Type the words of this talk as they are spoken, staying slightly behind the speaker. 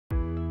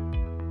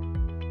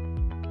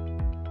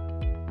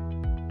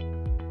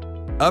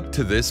Up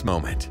to this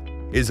moment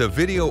is a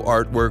video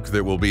artwork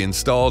that will be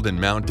installed in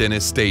Mount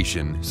Dennis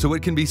Station so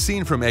it can be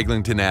seen from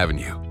Eglinton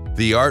Avenue.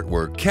 The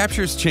artwork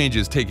captures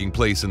changes taking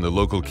place in the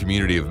local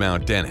community of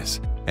Mount Dennis,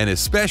 and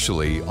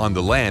especially on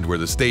the land where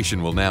the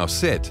station will now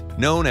sit,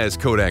 known as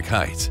Kodak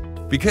Heights.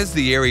 Because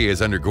the area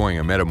is undergoing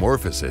a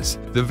metamorphosis,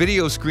 the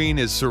video screen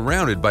is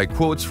surrounded by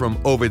quotes from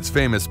Ovid's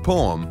famous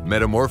poem,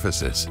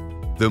 Metamorphoses.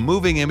 The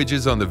moving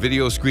images on the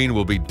video screen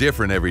will be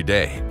different every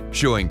day,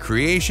 showing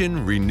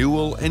creation,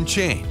 renewal, and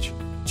change,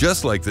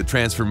 just like the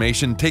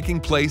transformation taking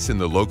place in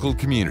the local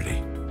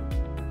community.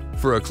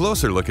 For a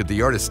closer look at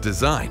the artist's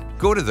design,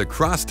 go to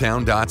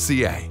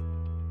thecrosstown.ca.